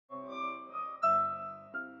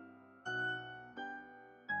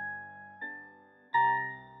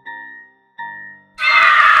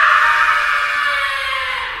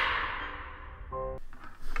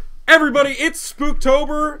Everybody, it's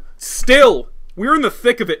Spooktober. Still, we're in the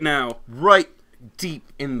thick of it now. Right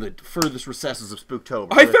deep in the furthest recesses of Spooktober.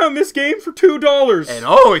 I found this game for $2. And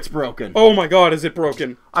oh, it's broken. Oh my god, is it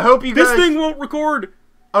broken? I hope you guys... This thing won't record.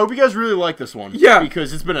 I hope you guys really like this one. Yeah.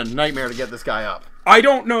 Because it's been a nightmare to get this guy up. I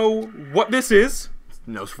don't know what this is.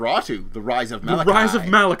 Nosferatu, the Rise of Malachai. The Rise of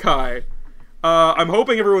Malachi. I'm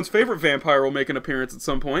hoping everyone's favorite vampire will make an appearance at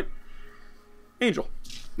some point. Angel.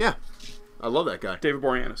 Yeah. I love that guy. David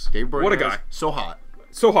Boreanaz. David Boreanaz. What a guy. So hot.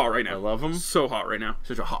 So hot right now. I love him. So hot right now.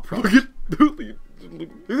 Such a hot product. Look at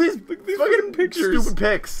these fucking pictures. Stupid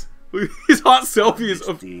pics. Look at these hot selfies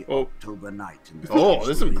of... Oh,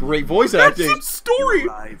 this is some great voice acting. That's some story.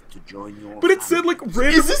 But it said like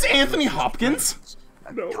random... Is this Anthony Hopkins?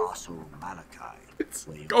 No.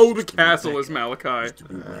 Oh, the castle is Malachi.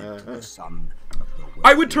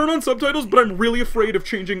 I would turn on subtitles, but I'm really afraid of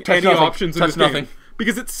changing any options in this game.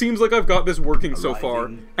 Because it seems like I've got this working so far,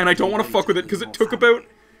 and I don't want to fuck with it because it took about...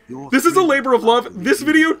 This is a labor of love. This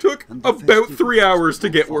video took about 3 hours to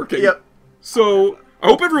get working. Yep. So, I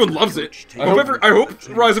hope everyone loves it. I hope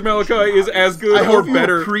Rise of Malachi is as good or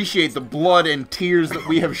better. You appreciate the blood and tears that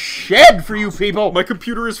we have shed for you people. My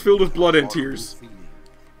computer is filled with blood and tears.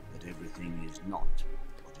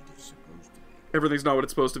 Everything's not what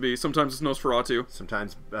it's supposed to be. Sometimes it's Nosferatu.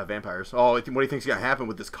 Sometimes vampires. Oh, what do you think's gonna happen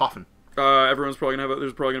with this coffin? Everyone's probably gonna have.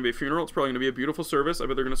 There's probably gonna be a funeral. It's probably gonna be a beautiful service. I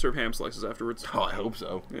bet they're gonna serve ham slices afterwards. Oh, I hope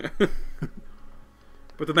so. Yeah.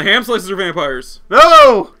 But then the ham slices are vampires.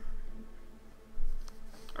 No.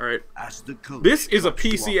 All right. This is a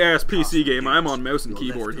PC-ass PC game. I'm on mouse and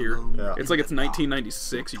keyboard here. Yeah. It's like it's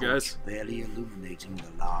 1996, you guys.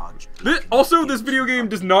 Also, this video game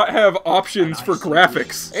does not have options for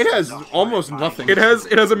graphics. It has almost nothing. It has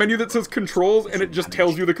a menu that says controls, and it just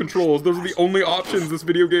tells you the controls. Those are the only options this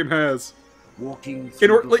video game has.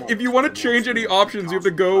 If you want to change any options, you have to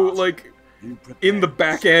go like in the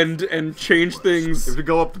back end and change things. You have to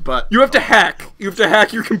go up the butt. You have to hack. You have to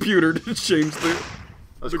hack your computer to change the.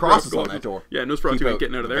 There's crosses on that door. Yeah, Nosferatu ain't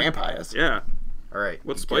getting out of there. Vampires. Yeah. All right.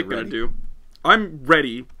 What's Spike gonna do? I'm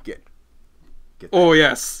ready. Get oh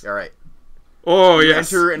yes. All right. Oh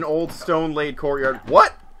yes. Enter an old stone-laid courtyard.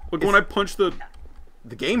 What? Look, when I punch the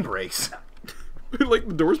game breaks. like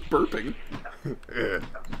the door's burping.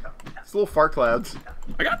 It's little fart clouds.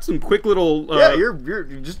 I got some quick little. Yeah, you're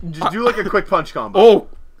just do like a quick punch combo. Oh.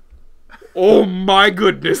 Oh my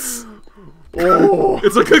goodness. Oh.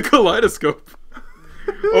 It's like a kaleidoscope.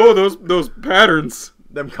 Oh, those patterns.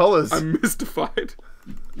 Them colors. I'm mystified.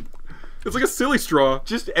 It's like a silly straw.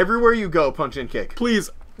 Just everywhere you go, punch and kick. Please,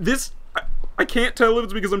 this... I can't tell if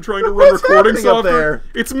it's because I'm trying to run recording software.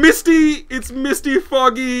 It's misty,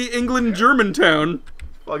 foggy England, Germantown.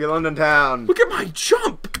 Foggy London town. Look at my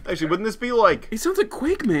jump. Actually, wouldn't this be like... He sounds like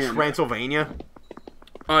Quake Man. Transylvania?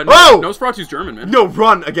 No, oh! Nosferatu's German, man. No,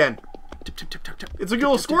 run again. Tip, tip, tip, tip, tip. It's like a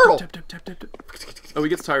little squirrel. Oh, he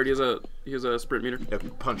gets tired. He has a sprint meter. Yeah,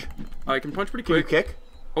 punch. I can punch pretty Can quick. you kick?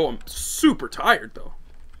 Oh, I'm super tired though.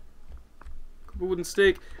 Wooden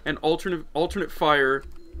stake and alternate fire.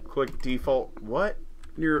 Click default. What?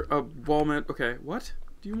 Near a wall man. Okay, what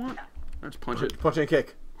do you want? I just punch it. Punch and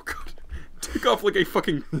kick. Oh god. Take off like a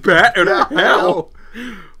fucking bat out of hell.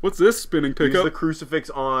 What's this spinning pickup? Use the crucifix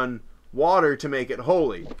on water to make it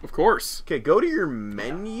holy. Of course. Okay, go to your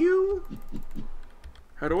menu.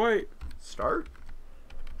 How do I start?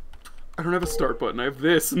 I don't have a start button. I have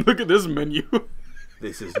this. And look at this menu.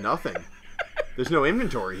 This is nothing. There's no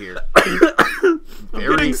inventory here. I'm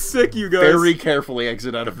getting sick, you guys. Very carefully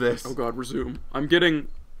exit out of this. Oh god, resume. I'm getting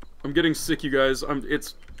sick, you guys.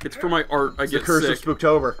 It's for my art. I get sick. The curse of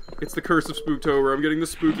Spooktober. It's the curse of Spooktober. I'm getting the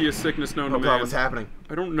spookiest sickness known to man. Oh god, what's happening?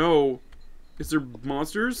 I don't know. Is there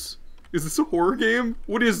monsters? Is this a horror game?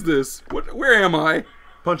 What is this? Where am I?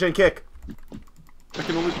 Punch and kick. I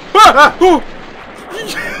can only... Ah! Oh!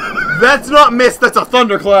 That's not mist, that's a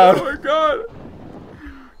thundercloud. Oh my god.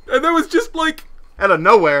 And that was just like... out of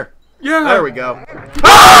nowhere. Yeah. There we go.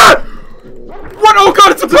 Ah! What? Oh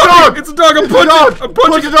god, it's a dog! It's a dog! I'm punching! I'm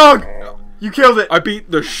punching a dog! You killed it. I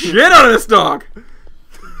beat the shit out of this dog!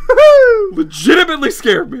 Legitimately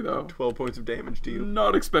scared me though. 12 points of damage to you.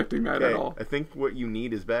 Not expecting that at all. I think what you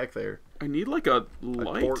need is back there. I need like a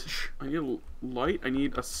light. A torch. I need a light. I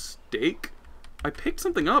need a stake. I picked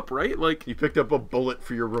something up, right? Like you picked up a bullet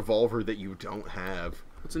for your revolver that you don't have.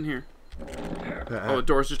 What's in here? Oh, the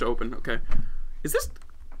door's just open. Okay. Is this...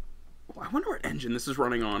 Oh, I wonder what engine this is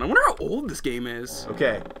running on. I wonder how old this game is.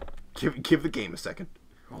 Okay. Give the game a second.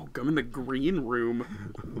 Oh, I'm in the green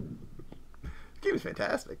room. The game is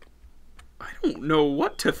fantastic. I don't know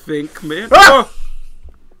what to think, man. Ah!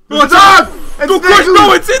 Oh, it's a dog!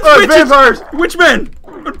 No, it's vampires! Witch men!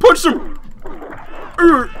 and punch them.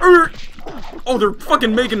 Oh, they're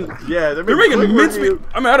fucking making. Yeah, they're making mincemeat.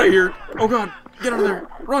 I'm out of here. Oh god, get out of there.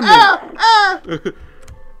 Run, man.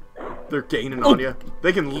 They're gaining on you.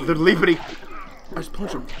 They're leapity. I just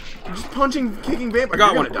punch him. You're just punching, kicking vampires. I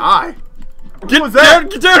got You're one. Gonna die. Get What's that?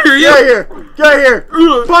 Get down here, you. Get here. Get here.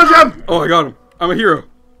 Punch him. Oh, I got him. I'm a hero.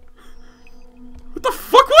 What the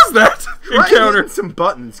fuck was that? Encounter. Some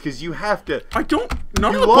buttons, because you have to. I don't.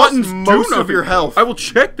 None of the lost buttons most do of your health. I will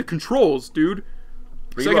check the controls, dude.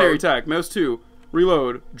 Reload. Secondary attack, mouse 2,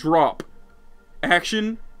 reload, drop,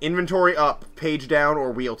 action. Inventory up, page down,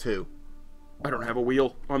 or wheel 2. I don't have a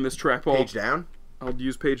wheel on this trackball. Page down? I'll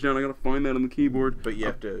use page down. I gotta find that on the keyboard. But you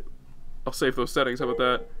have to. I'll save those settings. How about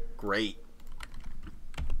that? Great.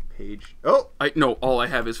 Page. Oh! No, all I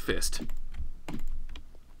have is fist.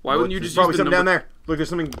 Why wouldn't you just probably use the something down there? Look, there's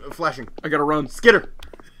something flashing. I gotta run. Skitter!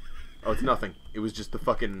 Oh, it's nothing. It was just the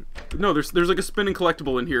fucking. No, there's like a spinning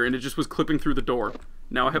collectible in here, and it just was clipping through the door.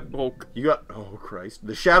 Now I have. Oh, you got. Oh Christ!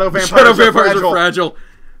 The shadow vampires. Shadow vampires are fragile.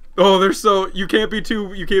 Oh, they're so. You can't be too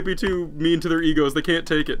mean to their egos. They can't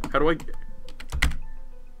take it. How do I?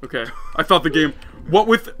 Okay, I thought the game. What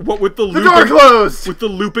with the looping, door closed. With the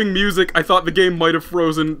looping music, I thought the game might have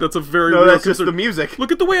frozen. That's a very no. Real That's concern. just the music.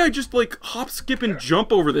 Look at the way I just like hop, skip, and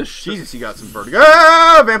jump over this shit. Jesus, you got some vertigo.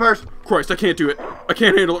 Ah, vampires! Christ, I can't do it. I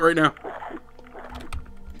can't handle it right now.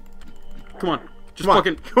 Come on, just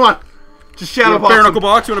fucking. Come on. Just shadow box. Bare knuckle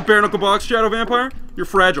box. You want a bare knuckle box, shadow vampire? You're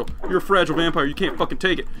fragile. You're a fragile vampire. You can't fucking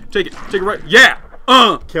take it. Take it. Take it right. Yeah.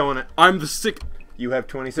 Killing it. I'm the sick. You have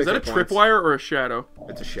 26. Is that a tripwire or a shadow?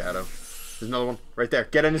 It's a shadow. There's another one right there.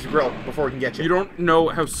 Get in his grill before we can get you. You don't know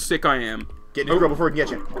how sick I am. Get in his grill before we can get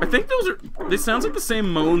you. I think those are. They sounds like the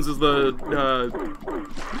same moans as the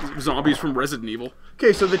zombies from Resident Evil.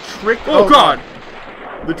 Okay, so the trick. Oh god.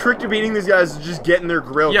 The trick to beating these guys is just get in their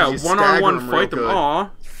grill. Yeah, one-on-one fight them. Aw.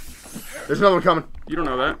 There's another one coming. You don't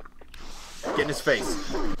know that. Get in his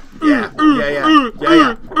face. Yeah.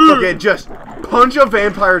 Okay, just punch a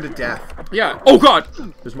vampire to death. Yeah. Oh god.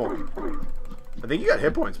 There's more. I think you got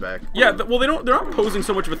hit points back. Yeah. Well, they're not posing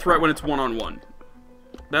so much of a threat when it's one-on-one.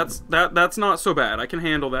 That's not so bad. I can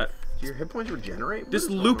handle that. Do your hit points regenerate? This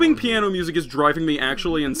looping piano music is driving me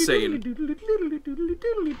actually insane.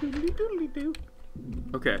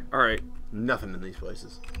 Okay, alright. Nothing in these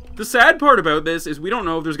places. The sad part about this is we don't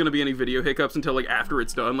know if there's going to be any video hiccups until like after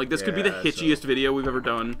it's done. Like this could be the hitchiest video we've ever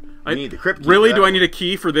done. I need the crypt key. Really? Do I need a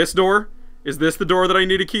key for this door? Is this the door that I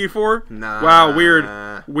need a key for? Nah. Wow,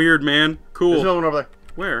 weird. Weird, man. Cool. There's another one over there.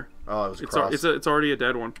 Where? Oh, it was a cross. It's already a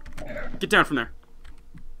dead one. Get down from there.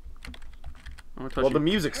 Well, the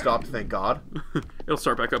music stopped, thank God. It'll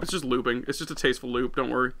start back up. It's just looping. It's just a tasteful loop. Don't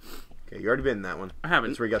worry. Okay, you already been in that one. I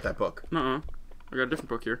haven't. That's where you got that book. I got a different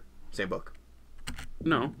book here. Same book.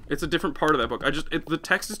 No, it's a different part of that book. The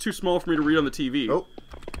text is too small for me to read on the TV. Oh.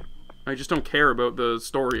 I just don't care about the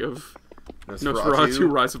story of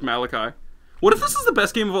Nosferatu, Rise of Malachai. What if this is the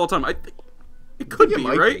best game of all time? It could be,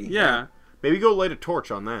 right? Be. Yeah. Maybe go light a torch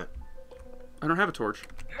on that. I don't have a torch.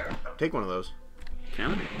 Take one of those.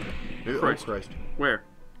 Can I? Maybe, Christ. Where?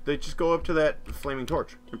 They just go up to that flaming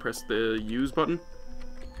torch. And press the use button?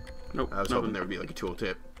 Nope. I was hoping there would be like a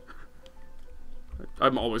tooltip.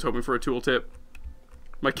 I'm always hoping for a tooltip.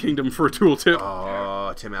 My kingdom for a tooltip.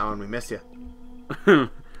 Oh, Tim Allen, we miss you.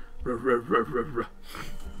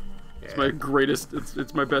 It's my greatest.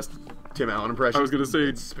 It's my best. Tim Allen impression. I was gonna say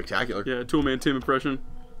it's spectacular. Yeah, Toolman Tim impression.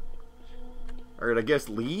 Alright, I guess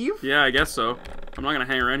leave? Yeah, I guess so. I'm not gonna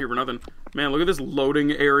hang around here for nothing. Man, look at this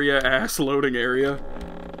loading area, loading area.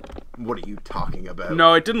 What are you talking about?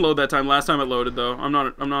 No, it didn't load that time. Last time it loaded though. I'm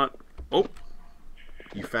not. Oh.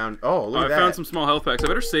 You found. Oh, look at that. I found some small health packs. I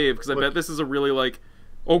better save because I bet this is a really like.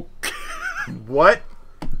 Oh. What?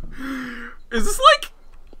 Is this like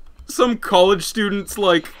some college student's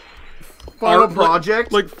like final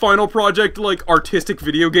project? Like final project, like artistic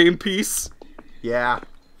video game piece? Yeah.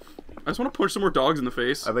 I just want to punch some more dogs in the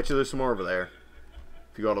face. I bet you there's some more over there.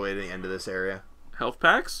 If you go all the way to the end of this area. Health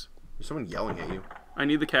packs? There's someone yelling at you. I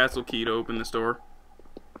need the castle key to open this door.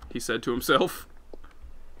 He said to himself.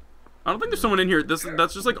 I don't think there's someone in here. That's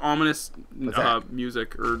just like ominous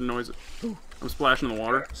music or noise. I'm splashing in the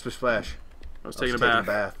water. Splash. I was taking a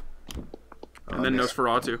bath. And then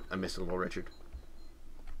Nosferatu. I missed little Richard.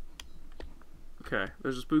 Okay,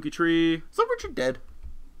 there's a spooky tree. Is little Richard dead?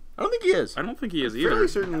 I don't think he is. I don't think he is I'm either. fairly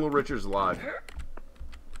certain little Richard's alive.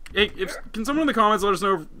 Hey, can someone in the comments let us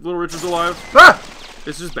know if little Richard's alive? Ah!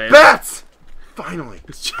 It's just bad. Bats! Finally.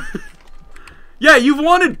 Yeah, you've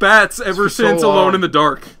wanted bats ever since Alone in the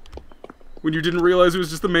Dark. When you didn't realize it was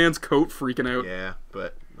just the man's coat freaking out. Yeah,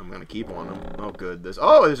 but I'm gonna keep on them. Oh, good. There's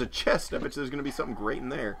a chest. I bet there's gonna be something great in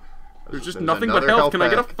there. There's just nothing but health. Can I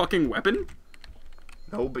get a fucking weapon?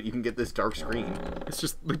 No, but you can get this dark screen. It's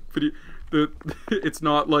just like it's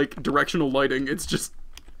not like directional lighting. It's just.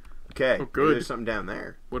 Okay. Oh, good. There's something down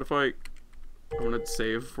there. What if I'm gonna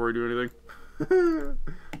save before I do anything?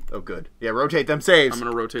 Oh, good. Yeah, rotate them saves. I'm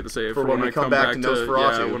gonna rotate the save for when I come back to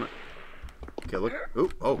Nosferatu. Yeah, okay, look.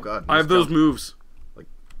 Ooh, oh god. I have those moves. Like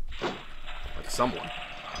someone.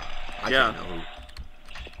 I yeah. can't know who.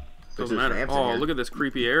 Doesn't matter. Oh, look at this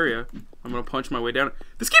creepy area. I'm gonna punch my way down.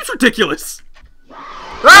 This game's ridiculous.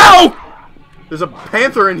 Ow! There's a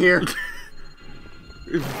panther in here.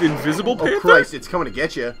 Invisible panther? Oh Christ! It's coming to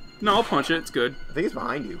get you. No, I'll punch it. It's good. I think it's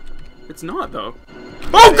behind you. It's not though.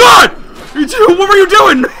 Oh God! What were you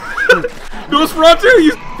doing?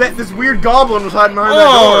 Nosferatu? This weird goblin was hiding behind that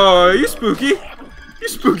door. Oh, you spooky. You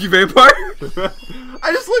spooky vampire.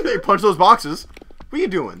 I just like that you punch those boxes. What are you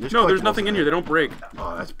doing? There's nothing in here. They don't break.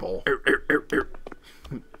 Oh, that's bull.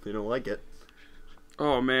 They don't like it.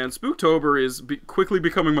 Oh man, Spooktober is quickly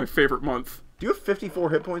becoming my favorite month. Do you have 54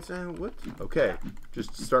 hit points now? What? Okay,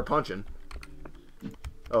 just start punching.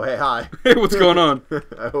 Oh, hey, hi. Hey, what's going on?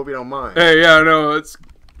 I hope you don't mind. Hey, yeah, no, it's...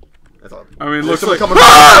 That's all. I mean, looks like...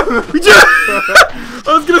 Ah!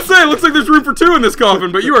 I was gonna say, it looks like there's room for two in this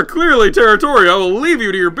coffin, but you are clearly territorial. I will leave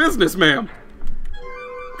you to your business, ma'am.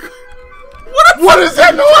 What is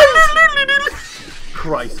that noise?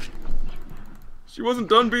 Christ. She wasn't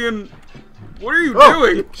done being... What are you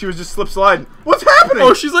doing? She was just slip sliding. What's happening?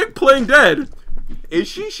 Oh, she's like playing dead. Is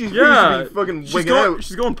she? She's fucking wigging out.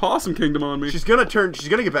 She's going Possum Kingdom on me. She's gonna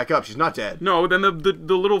get back up. She's not dead. No, then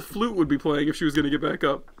the little flute would be playing if she was gonna get back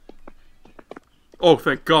up. Oh,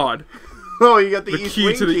 thank God. Oh, you got the East Wing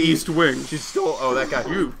key to the East Wing. She's still. Oh, that guy.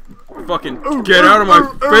 You fucking get out of my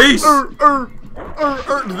face.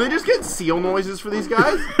 Do they just get seal noises for these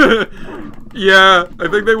guys? Yeah, I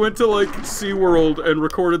think they went to like SeaWorld and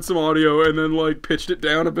recorded some audio and then like pitched it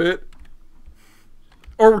down a bit.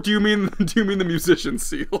 Or do you mean the musician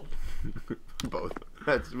seal? Both.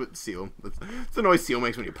 That's what seal. That's the noise seal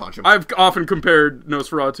makes when you punch him. I've often compared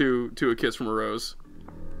Nosferatu to A Kiss from a Rose.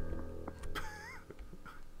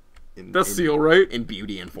 That's seal, right? In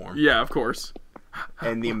beauty and form. Yeah, of course.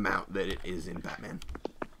 And the amount that it is in Batman.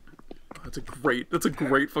 That's a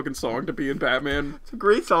great fucking song to be in Batman. It's a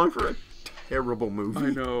great song for a terrible movie. I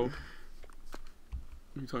know. What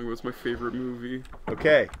are you talking about? It's my favorite movie.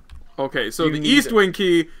 Okay. Okay, so the East Wing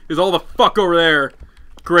key is all the fuck over there.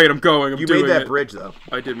 Great, I'm going. I'm doing it. You made that bridge, though.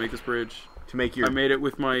 I did make this bridge. To make your... I made it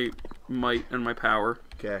with my might and my power.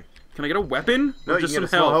 Okay. Can I get a weapon? No, you can get a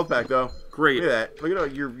small health back, though. Great. Look at that. Look at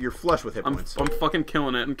that. You're flush with hit points. I'm fucking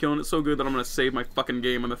killing it. I'm killing it so good that I'm going to save my fucking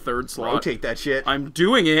game on the third slot. Rotate that shit. I'm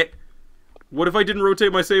doing it. What if I didn't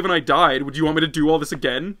rotate my save and I died? Would you want me to do all this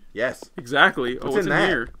again? Yes. Exactly. What's in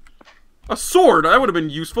here? A sword! That would have been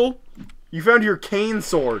useful. You found your cane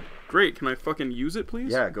sword. Great. Can I fucking use it,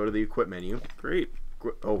 please? Yeah, go to the equip menu. Great.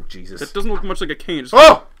 Oh, Jesus. That doesn't look much like a cane. Just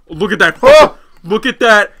oh! Look at that. Oh! Look at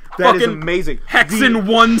that. That is amazing. Hexen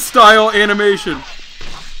 1 style animation.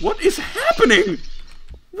 What is happening?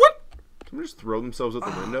 What? Someone just throw themselves out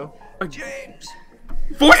the window? James!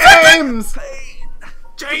 James!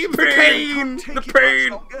 James! The pain! The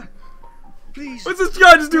pain! Please. What's this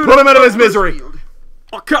guy just doing? Put him out of his misery!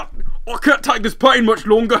 I can't take this pain much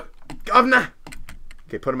longer. Governor!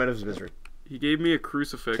 Okay, put him out of his misery. He gave me a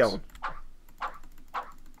crucifix. Kill him.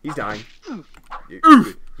 He's dying.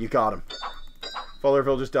 Oof! You got him.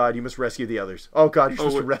 Fallerville just died. You must rescue the others. Oh god, you're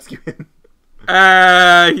supposed to rescue him.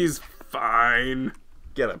 He's fine.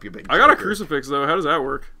 Get up, you big I got a crucifix, though. How does that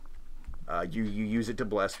work? You use it to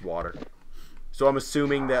bless water. So I'm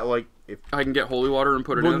assuming that, like, if... I can get holy water and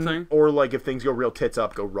put it in the thing? Or, like, if things go real tits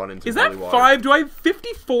up, go run into holy water. Is that 5? Do I have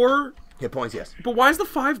 54? Hit points, yes. But why is the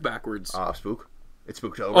 5 backwards? Spook. It's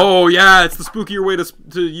Spooktober. Oh, yeah, it's the spookier way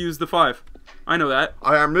to use the 5. I know that.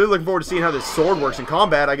 I'm really looking forward to seeing how this sword works in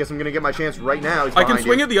combat. I guess I'm going to get my chance right now. I can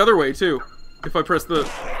swing it the other way, too. If I press the...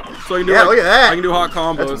 So I can do look at that. I can do hot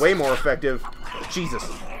combos. That's way more effective. Jesus.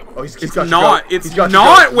 Oh, he's it's got not. It's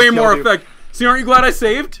not way more effective. See, aren't you glad I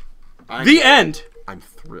saved? The end. I'm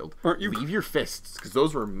thrilled. Aren't you? Leave your fists, because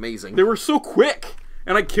those were amazing. They were so quick.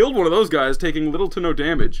 And I killed one of those guys, taking little to no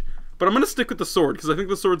damage. But I'm going to stick with the sword, because I think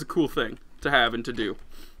the sword's a cool thing to have and to do.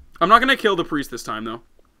 I'm not going to kill the priest this time, though.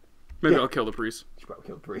 Maybe I'll kill the priest. You should probably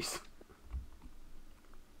kill the priest.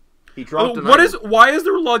 He dropped why is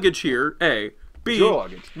there luggage here? A. B.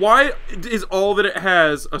 Luggage. Why is all that it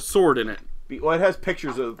has a sword in it? Well, it has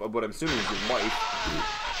pictures of what I'm assuming is his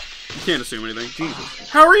wife. You can't assume anything. Jesus.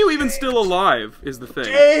 How are you even still alive, is the thing.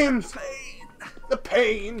 James! The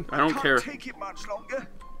pain! I don't care. Take it much longer.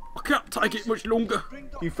 I can't take it much longer.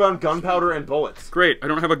 You found gunpowder and bullets. Great, I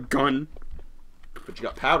don't have a gun. But you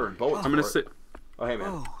got powder and bullets. I'm gonna sit. Oh, hey,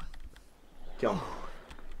 man. Kill him.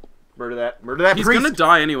 Murder that. Murder that He's priest. gonna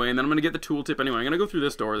die anyway, and then I'm gonna get the tooltip anyway. I'm gonna go through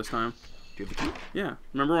this door this time. Do you have the key? Yeah.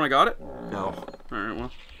 Remember when I got it? No.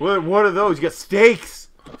 Alright, well. What are those? You got stakes.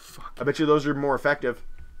 Oh, fuck. I bet you those are more effective.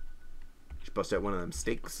 Just bust out one of them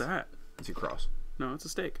stakes. What's that? It's your cross. No, it's a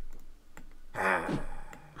steak. Ah.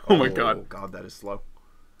 Oh my god. Oh god, that is slow.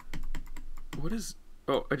 What is...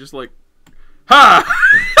 Oh, I just like... Ha!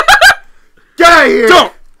 Get out of here!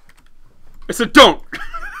 Don't! I said don't!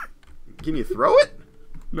 Can you throw it?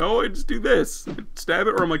 No, I just do this. I stab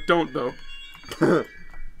it, or I'm like, don't, though.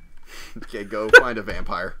 Okay, go find a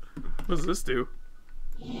vampire. What does this do?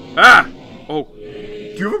 Ah! Oh.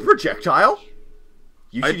 Do you have a projectile?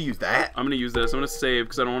 You should use that. I'm gonna use this. I'm gonna save,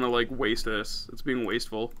 because I don't want to, like, waste this. It's being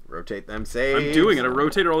wasteful. Rotate them, save. I'm doing it. I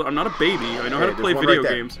rotate it all... I'm not a baby. I know how to play video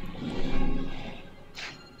games.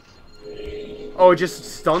 Oh, it just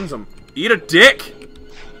stuns him. Eat a dick!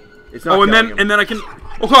 It's not Oh, and killing him. then I can...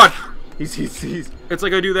 Oh, God! He's... It's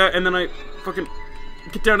like I do that, and then I fucking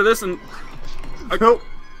get down to this, and... Nope.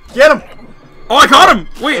 Get him! Oh, I got him!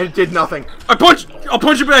 Wait! And it did nothing. I'll punch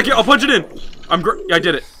it back. I'll punch it in. I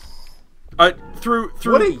did it. Through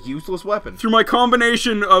What a useless weapon. through my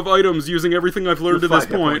combination of items using everything I've learned to this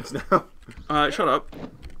point. Shut up.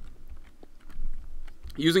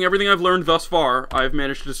 Using everything I've learned thus far, I've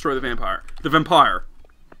managed to destroy the vampire. The vampire.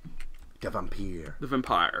 The vampire. The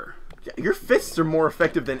vampire. Yeah, your fists are more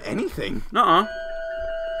effective than anything. Nuh-uh.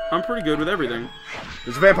 I'm pretty good with everything.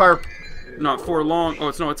 There's a vampire. Not for long. Oh,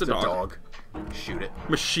 it's a dog. Shoot it.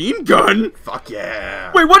 Machine gun? Fuck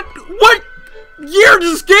yeah. Wait, what year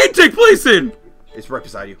does this game take place in? It's right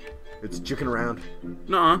beside you. It's juking around.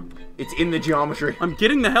 Nuh-uh. It's in the geometry. I'm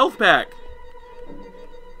getting the health back.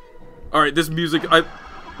 Alright, this music's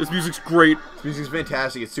great. This music's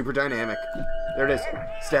fantastic. It's super dynamic. There it is.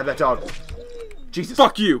 Stab that dog. Jesus.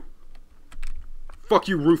 Fuck you. Fuck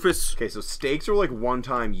you, Rufus. Okay, so stakes are like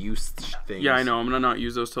one-time use things. Yeah, I know. I'm gonna not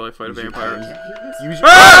use those till I fight a vampire. Use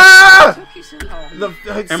Ah!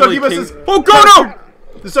 The Emily succubus King. is... Oh, go no!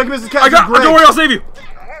 The succubus is I casting got. Greg. Don't worry, I'll save you.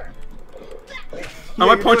 Am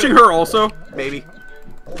I punching her also? Maybe.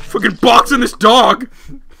 Fucking boxing this dog.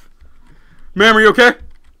 Ma'am, are you okay?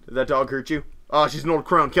 Did that dog hurt you? Oh, she's an old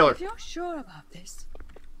crone. Kill her. If you're sure about this,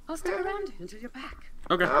 I'll stick around until you're back.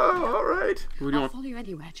 Okay. Oh, all right. What do you I'll want? follow you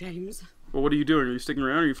anywhere, James. Well, what are you doing? Are you sticking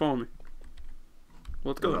around or are you following me?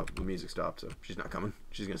 Well, let's go. Oh, the music stopped, so she's not coming.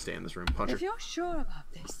 She's gonna stay in this room. Punch her. If you're sure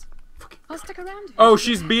about this, I'll stick around. Oh,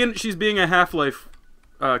 she's being a Half-Life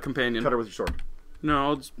companion. Cut her with your sword. No,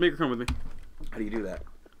 I'll just make her come with me. How do you do that?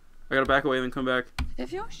 I gotta back away and then come back.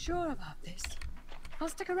 If you're sure about this, I'll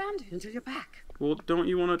stick around until you're back. Well, don't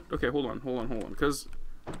you want to... Okay, hold on. Because...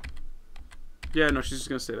 Yeah, no, she's just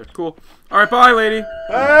gonna stay there. Cool. Alright, bye, lady.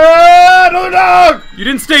 Ah, another dog! You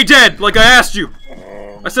didn't stay dead, like I asked you.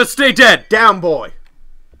 I said stay dead. Down, boy.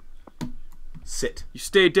 Sit. You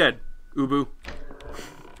stayed dead, Ubu.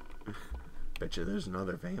 Bet you there's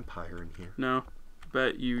another vampire in here. No.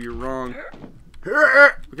 Bet you're wrong.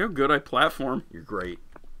 Look how good I platform. You're great.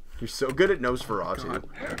 You're so good at Nosferatu.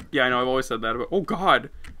 God. Yeah, I know, I've always said that about... Oh,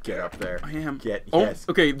 God. Get up there. I am. Get, oh, yes.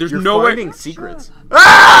 okay, there's You're no way... finding secrets. Sure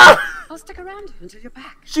Ah! I'll stick around until you're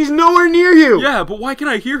back. She's nowhere near you! Yeah, but why can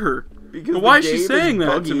I hear her? Because why is she saying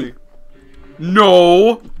that to me?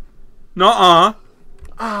 No. Nuh-uh.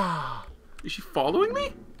 Ah. Is she following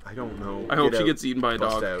me? I don't know. I hope she gets eaten by a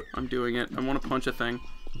Bust dog. out. I'm doing it. I want to punch a thing.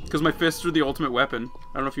 Because my fists are the ultimate weapon.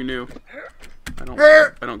 I don't know if you knew. I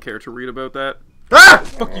don't care to read about that. Ah!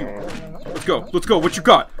 Fuck you. Let's go. Let's go. What you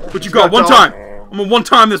got? What you got, got? One dog? time. I'm gonna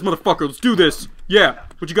one-time this motherfucker. Let's do this. Yeah.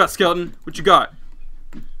 What you got, skeleton? What you got?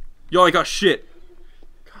 Y'all ain't got shit.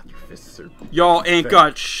 God, your fists are... Y'all ain't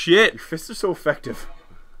got shit. Your fists are so effective.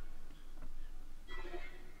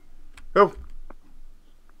 Oh.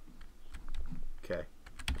 Okay.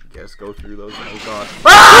 I guess go through those. Oh, God.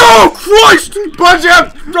 Oh, Christ! Punch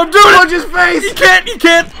him! I'm doing Punch it! his face!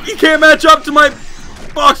 He can't match up to my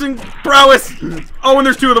boxing prowess. Oh, when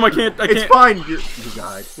there's two of them, I can't. It's fine. You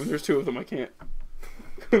died. When there's two of them, I can't.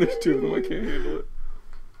 When there's two of them, I can't handle it.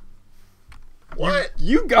 What?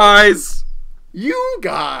 You guys. You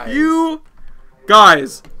guys. You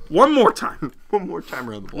guys. One more time. One more time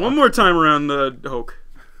around the block. One more time around the oak.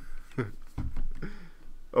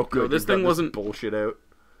 Oh, good. No, this you've got thing wasn't- bullshit out.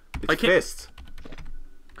 It's I can't- fists.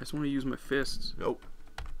 I just want to use my fists. Nope.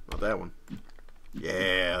 Not that one.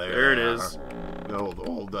 Yeah, There it is. No, the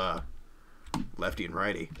old lefty and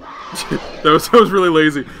righty. That was really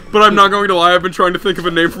lazy. But I'm not going to lie, I've been trying to think of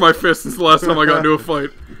a name for my fist since the last time I got into a fight.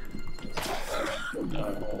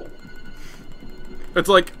 It's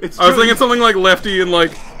like I was thinking something like Lefty and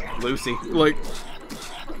like Lucy, like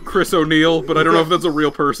Chris O'Neill, but I don't know if that's a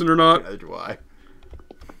real person or not. Neither do I.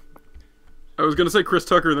 I was gonna say Chris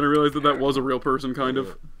Tucker, and then I realized that that was a real person, kind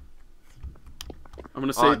of. I'm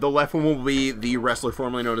gonna say the left one will be the wrestler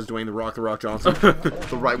formerly known as Dwayne the Rock Johnson.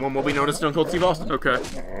 The right one will be known as Stone Cold Steve Austin. Okay.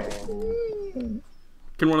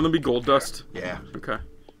 Can one of them be Gold Dust? Yeah. Okay.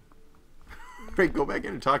 Great, go back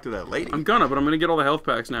in and talk to that lady. But I'm gonna get all the health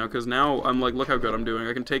packs now, because now I'm like, look how good I'm doing.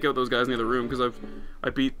 I can take out those guys in the other room, because I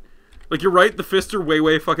beat... Like, you're right, the fists are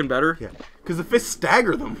way fucking better. Yeah. Because the fists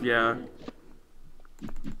stagger them. Yeah.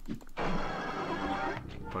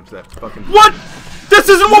 Punch that fucking... What?! This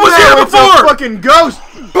isn't what was here before! Fucking ghost!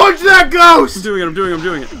 Punch that ghost! I'm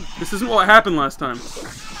doing it. This isn't what happened last time.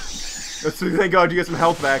 Thank God you get some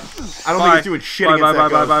health back. I don't think it's doing shit against that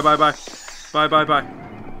ghost. Bye.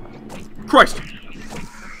 Christ!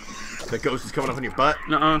 That ghost is coming up on your butt.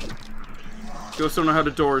 Nuh-uh. Ghosts don't know how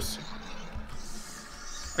to doors.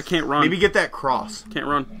 I can't run. Maybe get that cross. Can't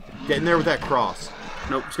run. Get in there with that cross.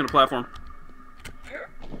 Nope, just gonna platform.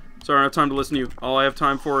 Sorry, I don't have time to listen to you. All I have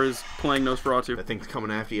time for is playing Nosferatu. That thing's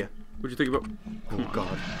coming after you. What'd you think about... Oh,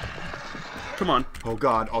 God. Come on. Oh,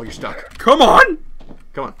 God. Oh, you're stuck. Come on!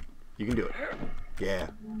 Come on. You can do it. Yeah.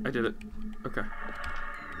 I did it. Okay.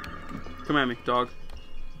 Come at me, dog.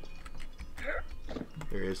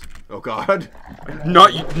 There he is. Oh, God.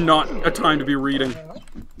 Not a time to be reading.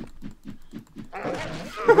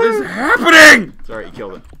 What is happening? It's alright, you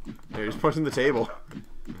killed it. There, he's pushing the table.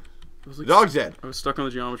 Like, the dog's dead. I was stuck on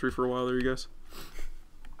the geometry for a while there, you guys.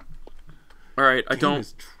 Alright, I don't...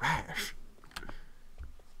 Is trash.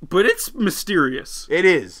 But it's mysterious. It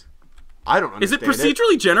is. I don't understand. Is it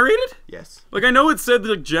procedurally generated? Yes. Like, I know it said,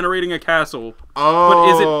 like, generating a castle. Oh. But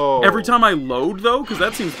is it every time I load, though? Because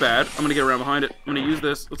that seems bad. I'm gonna get around behind it. I'm gonna use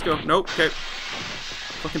this. Let's go. Nope. Okay.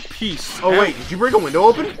 Fucking peace. Oh, wait. Did you break a window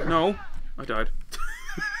open? No. I died.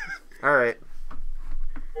 Alright.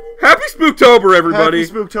 Happy Spooktober, everybody!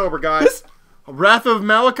 Happy Spooktober, guys. Wrath of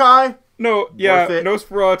Malachi? No, yeah,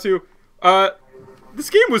 Nosferatu. This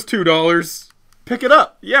game was $2. Pick it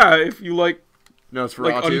up. Yeah, if you like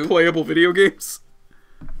Nosferatu. unplayable video games.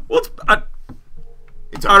 Well, I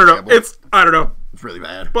don't know. I don't know. It's really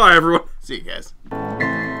bad. Bye, everyone. See you guys.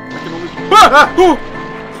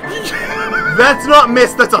 That's not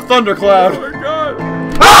mist, that's a thundercloud. Oh my God.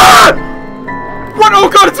 Ah! What? Oh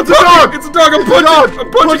God, it's a dog! It's a dog! I'm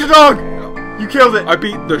punching! Punch the dog! You killed it! I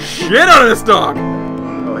beat the shit out of this dog!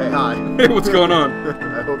 Oh, hey, hi. Hey, what's going on?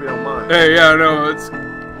 I hope you don't mind. Hey, yeah, no, it's...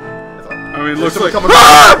 I mean, it looks like...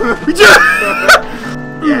 Ah!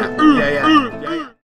 Yeah!